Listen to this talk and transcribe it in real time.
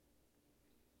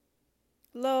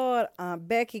Lord, Aunt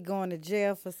Becky going to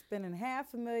jail for spending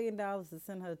 $500,000 to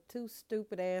send her two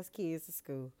stupid ass kids to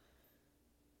school.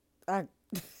 I,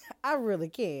 I really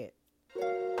can't.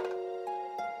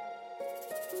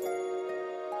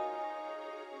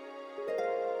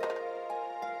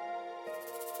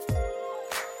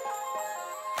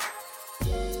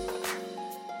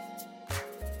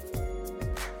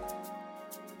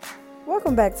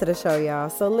 Welcome back to the show, y'all.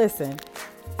 So listen,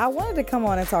 I wanted to come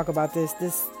on and talk about this.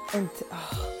 This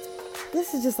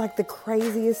is just like the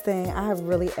craziest thing I have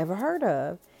really ever heard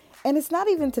of, and it's not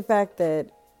even the fact that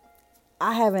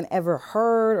I haven't ever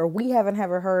heard or we haven't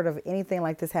ever heard of anything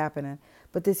like this happening.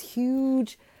 But this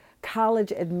huge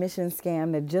college admission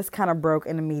scam that just kind of broke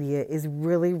in the media is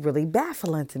really, really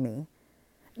baffling to me.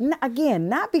 Again,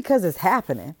 not because it's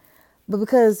happening, but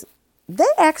because they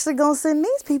actually gonna send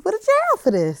these people to jail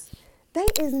for this. They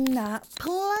is not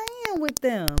playing with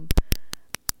them.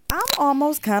 I'm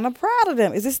almost kind of proud of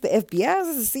them. Is this the FBI? Is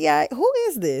this the CIA? Who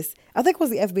is this? I think it was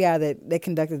the FBI that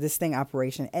conducted this sting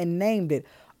operation and named it.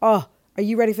 Oh, are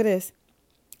you ready for this?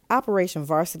 Operation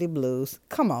Varsity Blues.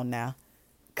 Come on now.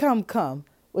 Come.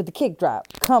 With the kick drop.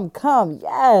 Come.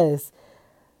 Yes.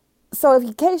 So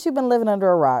in case you've been living under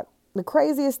a rock, the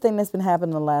craziest thing that's been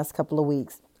happening in the last couple of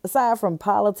weeks, aside from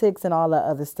politics and all that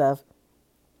other stuff,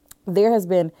 there has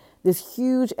been this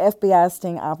huge FBI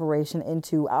sting operation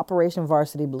into Operation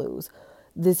Varsity Blues.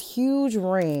 This huge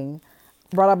ring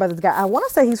brought up by this guy. I want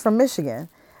to say he's from Michigan.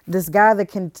 This guy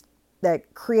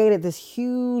that created this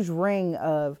huge ring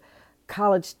of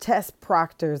college test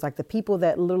proctors, like the people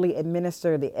that literally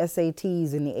administer the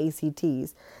SATs and the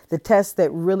ACTs, the tests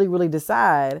that really, really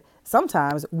decide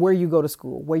sometimes where you go to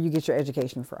school, where you get your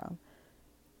education from.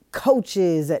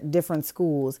 Coaches at different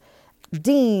schools,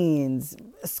 deans,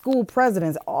 school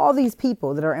presidents, all these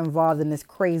people that are involved in this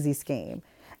crazy scheme.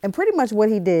 And pretty much what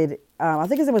he did, I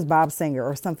think his name was Bob Singer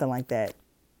or something like that.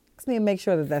 Let me make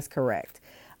sure that that's correct.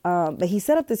 But he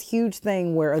set up this huge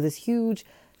thing or this huge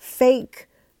fake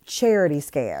charity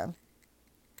scam.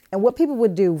 And what people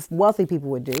would do, wealthy people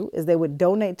would do, is they would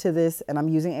donate to this, and I'm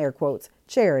using air quotes,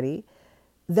 charity.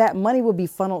 That money would be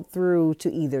funneled through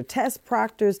to either test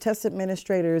proctors, test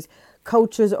administrators,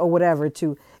 coaches, or whatever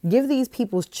to give these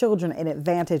people's children an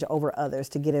advantage over others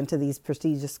to get into these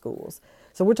prestigious schools.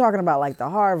 So we're talking about like the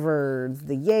Harvards,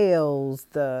 the Yales,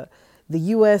 the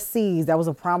USCs. That was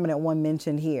a prominent one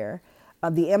mentioned here.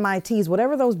 The MITs,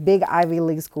 whatever those big Ivy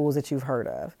League schools that you've heard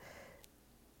of.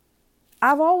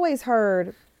 I've always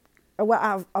heard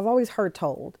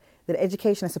told that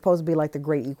education is supposed to be like the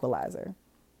great equalizer.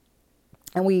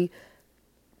 And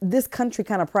this country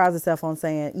kind of prides itself on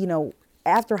saying,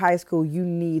 after high school, you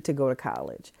need to go to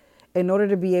college in order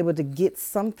to be able to get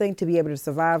something, to be able to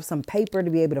survive, some paper to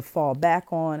be able to fall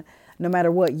back on. No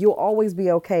matter what, you'll always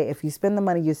be okay if you spend the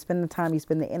money, you spend the time, you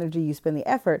spend the energy, you spend the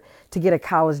effort to get a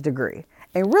college degree.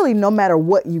 And really, no matter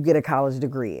what you get a college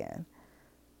degree in.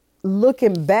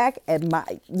 Looking back at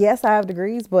yes, I have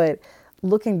degrees, but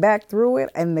looking back through it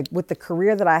and with the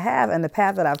career that I have and the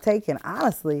path that I've taken,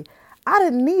 honestly, I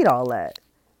didn't need all that.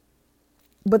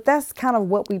 But that's kind of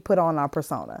what we put on our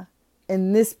persona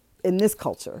in this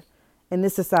culture, in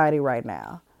this society right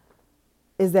now,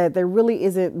 is that there really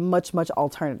isn't much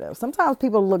alternative. Sometimes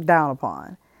people look down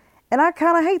upon. And I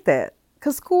kind of hate that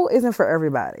because school isn't for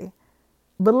everybody.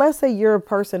 But let's say you're a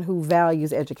person who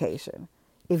values education.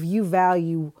 If you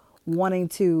value wanting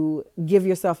to give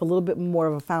yourself a little bit more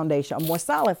of a foundation, a more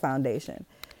solid foundation,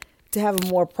 to have a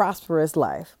more prosperous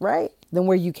life, right, than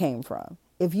where you came from.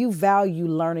 If you value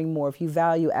learning more, if you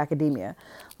value academia,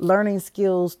 learning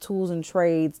skills, tools, and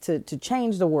trades to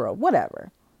change the world,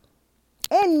 whatever.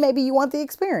 And maybe you want the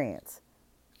experience.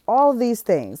 All of these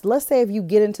things. Let's say if you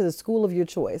get into the school of your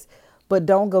choice, but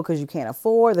don't go because you can't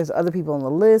afford. There's other people on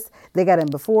the list. They got in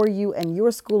before you, and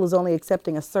your school is only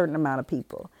accepting a certain amount of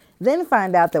people. Then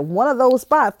find out that one of those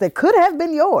spots that could have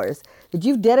been yours, that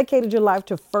you've dedicated your life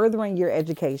to furthering your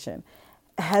education,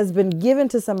 has been given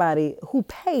to somebody who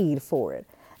paid for it.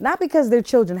 Not because their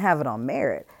children have it on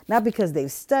merit, not because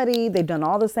they've studied, they've done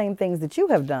all the same things that you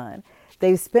have done.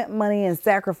 They've spent money and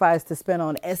sacrificed to spend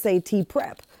on SAT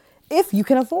prep, if you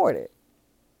can afford it.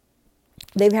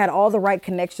 They've had all the right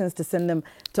connections to send them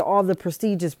to all the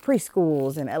prestigious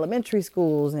preschools and elementary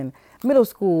schools and middle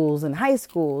schools and high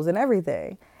schools and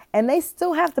everything. And they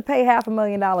still have to pay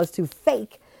 $500,000 to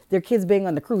fake their kids being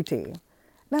on the crew team.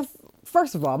 Now,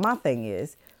 first of all, my thing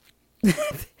is,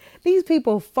 these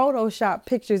people Photoshop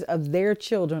pictures of their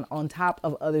children on top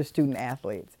of other student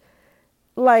athletes.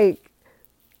 Like,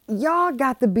 y'all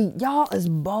is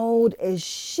bold as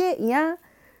shit, yeah?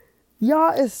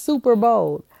 Y'all is super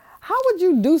bold. How would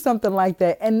you do something like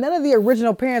that? And none of the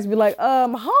original parents be like,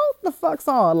 hold the fuck's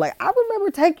on. Like, I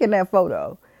remember taking that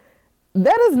photo.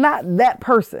 That is not that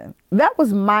person. That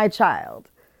was my child.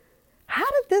 How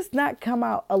did this not come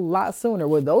out a lot sooner?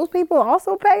 Were those people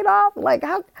also paid off? Like,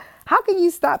 how can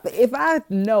you stop it? If I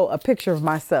know a picture of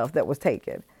myself that was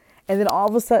taken, and then all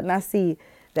of a sudden I see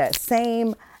that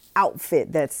same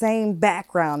outfit, that same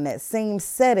background, that same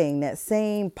setting, that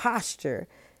same posture,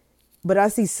 but I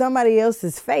see somebody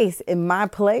else's face in my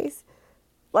place,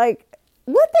 like,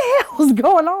 what the hell was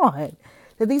going on?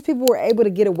 That these people were able to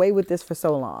get away with this for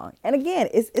so long. And again,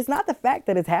 it's not the fact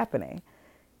that it's happening.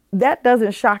 That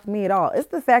doesn't shock me at all. It's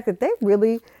the fact that they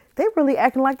really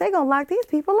acting like they're gonna lock these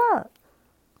people up.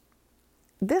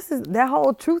 This is that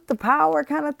whole truth to power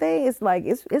kind of thing. It's like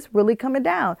it's really coming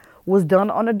down. What's done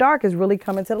on the dark is really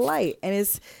coming to the light. And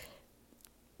it's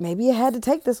maybe it had to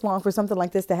take this long for something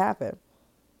like this to happen.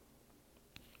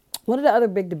 One of the other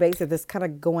big debates that's kind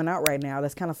of going out right now,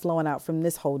 that's kind of flowing out from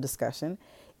this whole discussion,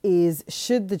 is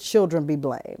should the children be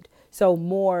blamed? So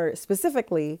more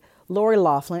specifically, Lori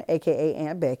Loughlin, aka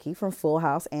Aunt Becky from Full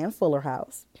House and Fuller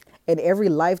House, and every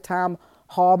Lifetime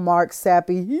Hallmark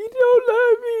sappy, he don't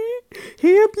love me,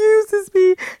 he abuses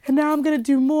me, and now I'm gonna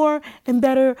do more and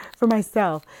better for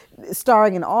myself.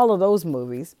 Starring in all of those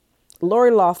movies, Lori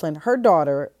Loughlin, her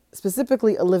daughter,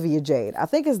 specifically Olivia Jade, I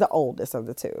think is the oldest of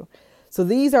the two. So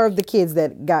these are the kids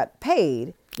that got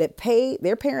paid,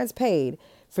 their parents paid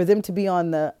for them to be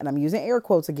on the, and I'm using air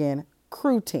quotes again,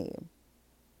 crew team.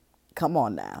 Come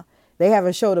on now. They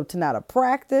haven't showed up to not a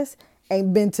practice,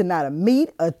 ain't been to not a meet,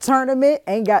 a tournament,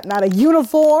 ain't got not a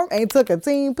uniform, ain't took a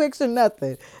team picture,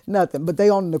 nothing. But they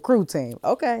on the crew team.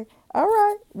 Okay, all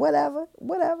right, whatever.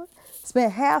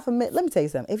 Spend $500,000. Let me tell you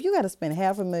something. If you got to spend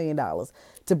 $500,000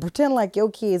 to pretend like your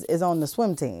kids is on the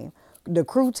swim team, the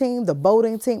crew team, the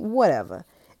boating team, whatever,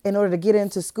 in order to get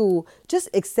into school, just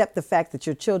accept the fact that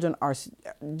your children are,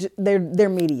 they're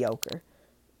mediocre.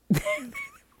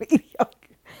 Mediocre.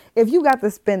 If you got to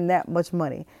spend that much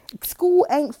money, school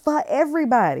ain't for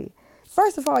everybody.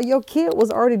 First of all, your kid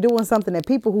was already doing something that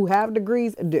people who have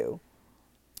degrees do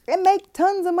and make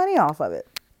tons of money off of it.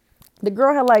 The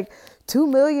girl had like 2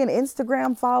 million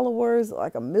Instagram followers,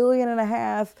 like 1.5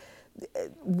 million,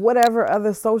 whatever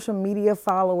other social media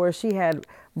followers. She had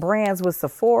brands with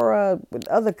Sephora, with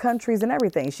other countries and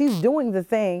everything. She's doing the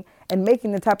thing and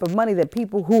making the type of money that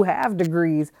people who have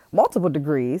degrees, multiple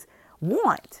degrees,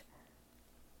 want.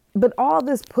 But all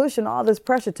this push and all this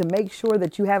pressure to make sure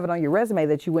that you have it on your resume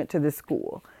that you went to this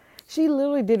school. She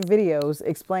literally did videos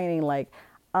explaining like,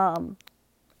 I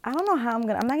don't know how I'm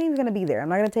not even gonna be there. I'm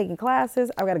not gonna take any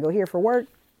classes. I've got to go here for work.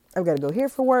 I'm gonna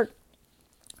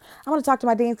talk to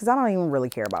my deans because I don't even really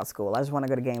care about school. I just want to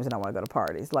go to games and I want to go to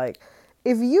parties. Like,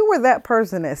 if you were that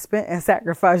person that spent and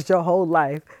sacrificed your whole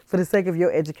life for the sake of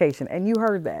your education, and you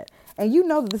heard that, and you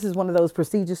know that this is one of those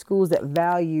prestigious schools that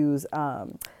values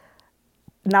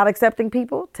not accepting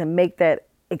people to make that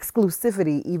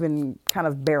exclusivity even kind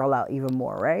of barrel out even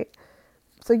more, right?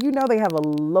 So you know they have a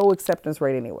low acceptance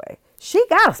rate anyway. She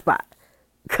got a spot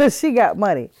because she got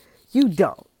money. You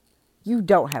don't. You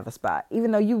don't have a spot,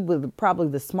 even though you were probably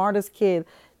the smartest kid,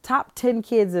 top 10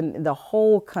 kids in the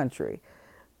whole country.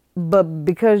 But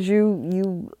because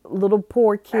you little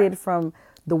poor kid from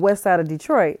the west side of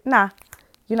Detroit, nah,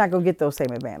 you're not going to get those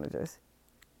same advantages.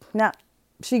 Now,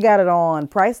 she got it on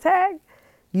price tag.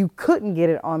 You couldn't get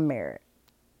it on merit.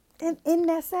 And isn't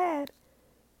that sad?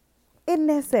 Isn't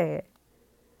that sad?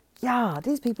 Y'all,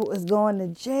 these people is going to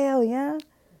jail, yeah?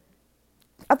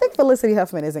 I think Felicity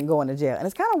Huffman isn't going to jail. And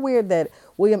it's kind of weird that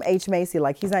William H. Macy,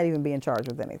 like, he's not even being charged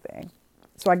with anything.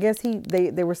 So I guess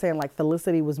they were saying, like,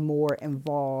 Felicity was more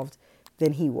involved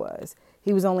than he was.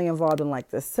 He was only involved in, like,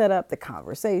 the setup, the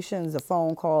conversations, the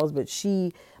phone calls, but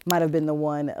she might have been the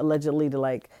one allegedly to,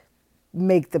 like,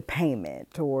 make the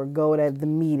payment or go to the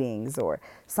meetings or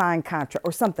sign contract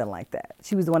or something like that.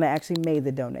 She was the one that actually made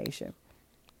the donation.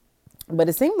 But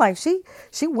it seemed like she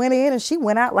went in and she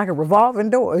went out like a revolving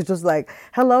door. It's just like,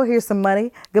 hello, here's some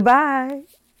money. Goodbye.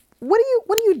 What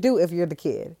do you do if you're the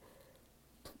kid?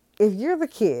 If you're the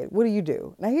kid, what do you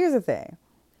do? Now, here's the thing.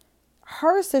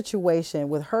 Her situation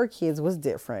with her kids was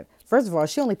different. First of all,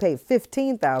 she only paid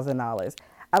 $15,000.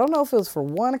 I don't know if it was for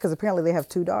one, because apparently they have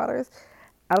 2 daughters.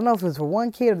 I don't know if it was for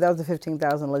one kid or that was the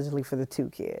 $15,000 allegedly for the 2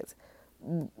 kids.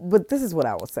 But this is what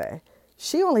I would say.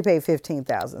 She only paid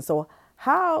 $15,000. So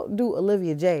how do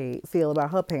Olivia Jade feel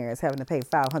about her parents having to pay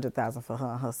 $500,000 for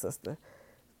her and her sister?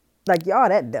 Like, y'all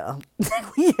that dumb.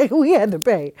 we had to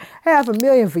pay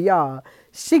 $500,000 for y'all.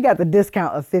 She got the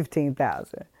discount of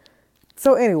 $15,000.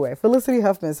 So anyway, Felicity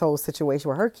Huffman's whole situation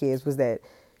with her kids was that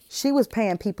she was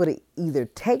paying people to either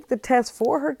take the test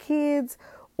for her kids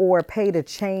or pay to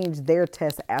change their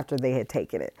test after they had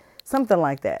taken it. Something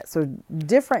like that. So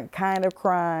different kind of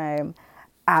crime.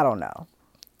 I don't know.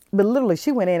 But literally,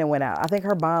 she went in and went out. I think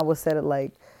her bond was set at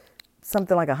like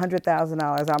something like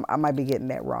 $100,000. I might be getting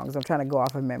that wrong because I'm trying to go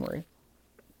off of memory.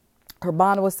 Her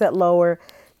bond was set lower.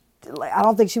 I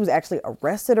don't think she was actually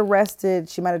arrested.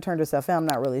 She might have turned herself in. I'm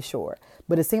not really sure.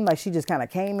 But it seemed like she just kind of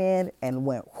came in and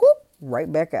went whoop,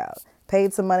 right back out.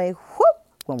 Paid some money, whoop,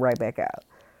 went right back out.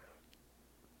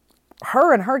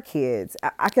 Her and her kids,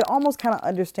 I could almost kind of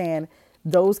understand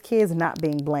those kids not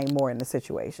being blamed more in the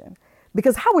situation.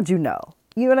 Because how would you know?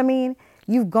 You know what I mean?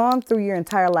 You've gone through your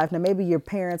entire life. Now, maybe your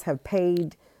parents have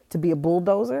paid to be a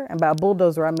bulldozer. And by a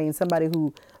bulldozer, I mean somebody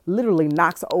who literally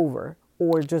knocks over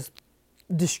or just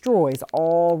destroys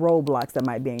all roadblocks that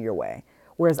might be in your way.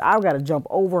 Whereas I've got to jump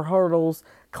over hurdles,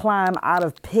 climb out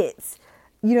of pits,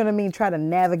 you know what I mean? Try to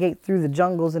navigate through the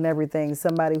jungles and everything.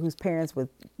 Somebody whose parents with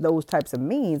those types of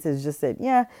means has just said,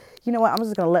 yeah, you know what? I'm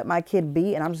just going to let my kid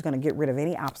be and I'm just going to get rid of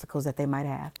any obstacles that they might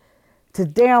have. To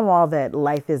damn all that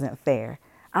life isn't fair.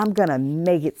 I'm going to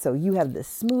make it so you have the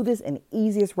smoothest and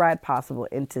easiest ride possible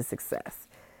into success.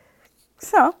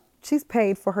 So she's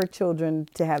paid for her children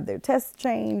to have their tests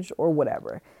changed or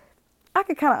whatever. I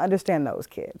could kind of understand those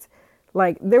kids.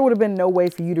 Like, there would have been no way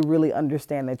for you to really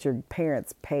understand that your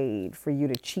parents paid for you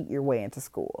to cheat your way into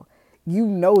school. You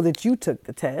know that you took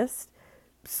the test.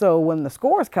 So when the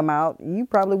scores come out, you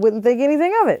probably wouldn't think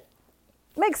anything of it.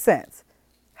 Makes sense.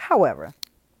 However,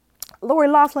 Lori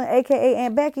Loughlin, a.k.a.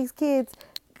 Aunt Becky's kids,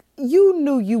 you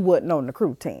knew you wasn't on the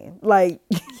crew team. Like,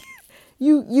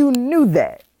 you knew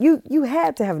that. You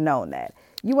had to have known that.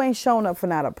 You ain't shown up for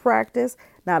not a practice,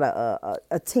 not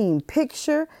a team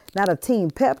picture, not a team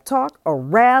pep talk, a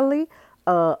rally,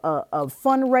 a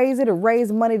fundraiser to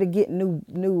raise money to get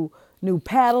new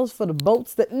paddles for the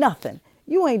boats. Nothing.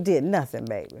 You ain't did nothing,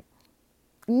 baby.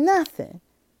 Nothing.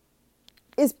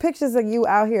 It's pictures of you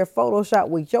out here Photoshop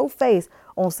with your face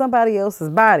on somebody else's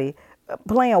body,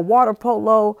 playing water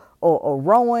polo or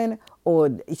rowing or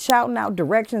shouting out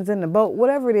directions in the boat,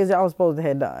 whatever it is y'all was supposed to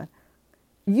have done.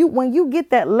 When you get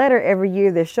that letter every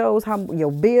year that shows how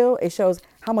your bill, it shows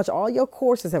how much all your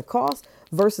courses have cost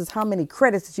versus how many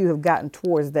credits that you have gotten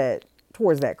towards that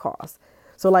cost.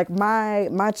 So like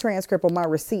my transcript or my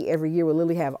receipt every year will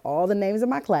literally have all the names of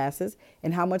my classes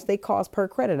and how much they cost per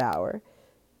credit hour.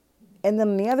 And then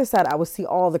on the other side, I would see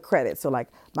all the credits. So like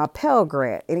my Pell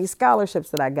Grant, any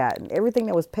scholarships that I got, and everything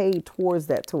that was paid towards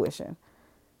that tuition.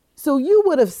 So you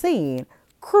would have seen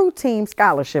crew team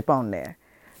scholarship on there.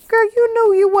 Girl, you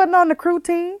knew you wasn't on the crew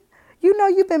team. You know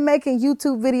you've been making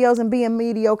YouTube videos and being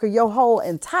mediocre your whole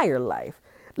entire life.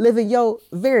 Living your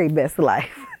very best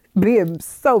life. Being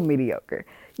so mediocre.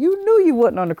 You knew you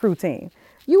wasn't on the crew team.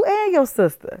 You and your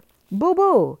sister.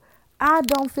 Boo-boo. I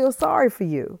don't feel sorry for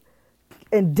you.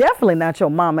 And definitely not your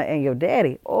mama and your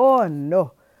daddy. Oh,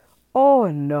 no. Oh,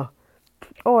 no.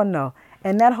 Oh, no.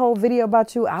 And that whole video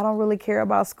about you, I don't really care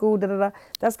about school, da-da-da,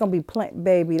 that's going to be,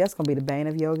 baby, that's going to be the bane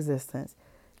of your existence.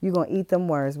 You're going to eat them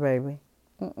words, baby.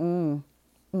 Not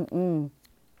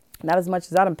as much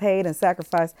as I done paid and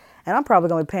sacrificed. And I'm probably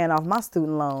going to be paying off my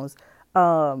student loans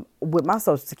with my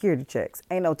Social Security checks.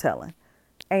 Ain't no telling.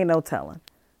 Ain't no telling.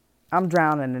 I'm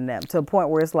drowning in them to a point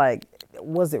where it's like,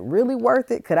 was it really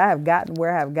worth it? Could I have gotten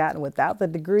where I have gotten without the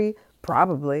degree?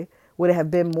 Probably. Would it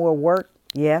have been more work?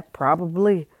 Yeah,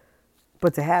 probably.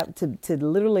 But to have to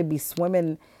literally be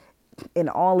swimming in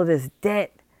all of this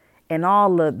debt and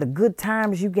all of the good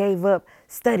times you gave up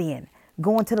studying,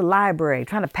 going to the library,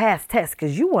 trying to pass tests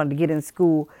because you wanted to get in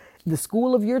school, the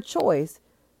school of your choice,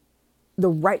 the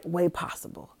right way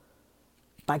possible.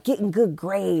 By getting good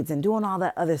grades and doing all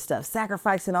that other stuff,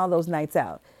 sacrificing all those nights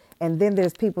out. And then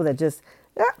there's people that just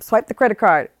swipe the credit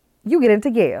card. You get into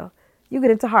Yale. You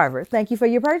get into Harvard. Thank you for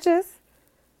your purchase.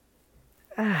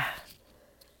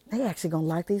 They actually gonna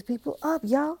lock these people up,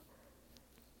 y'all.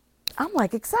 I'm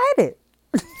like excited.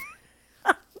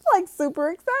 I'm like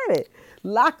super excited.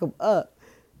 Lock them up.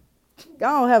 I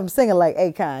don't have them singing like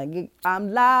Akon.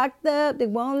 I'm locked up. They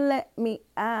won't let me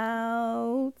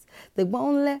out. They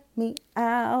won't let me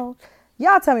out.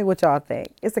 Y'all tell me what y'all think.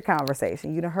 It's a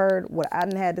conversation. You done heard what I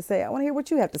done had to say. I want to hear what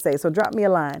you have to say. So drop me a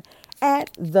line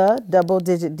at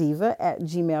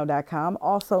thedoubledigitdiva@gmail.com.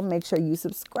 Also, make sure you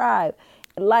subscribe,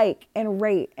 like, and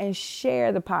rate, and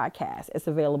share the podcast. It's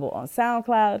available on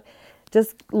SoundCloud.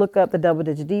 Just look up The Double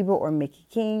Digit Diva or Mickey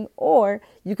King, or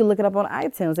you can look it up on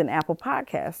iTunes and Apple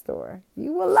Podcast Store.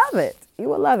 You will love it. You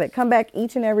will love it. Come back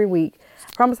each and every week.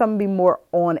 I promise I'm going to be more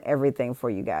on everything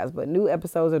for you guys, but new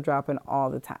episodes are dropping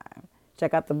all the time.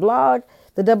 Check out the blog,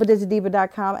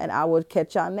 thedoubledigitdiva.com, and I will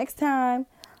catch y'all next time.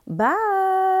 Bye.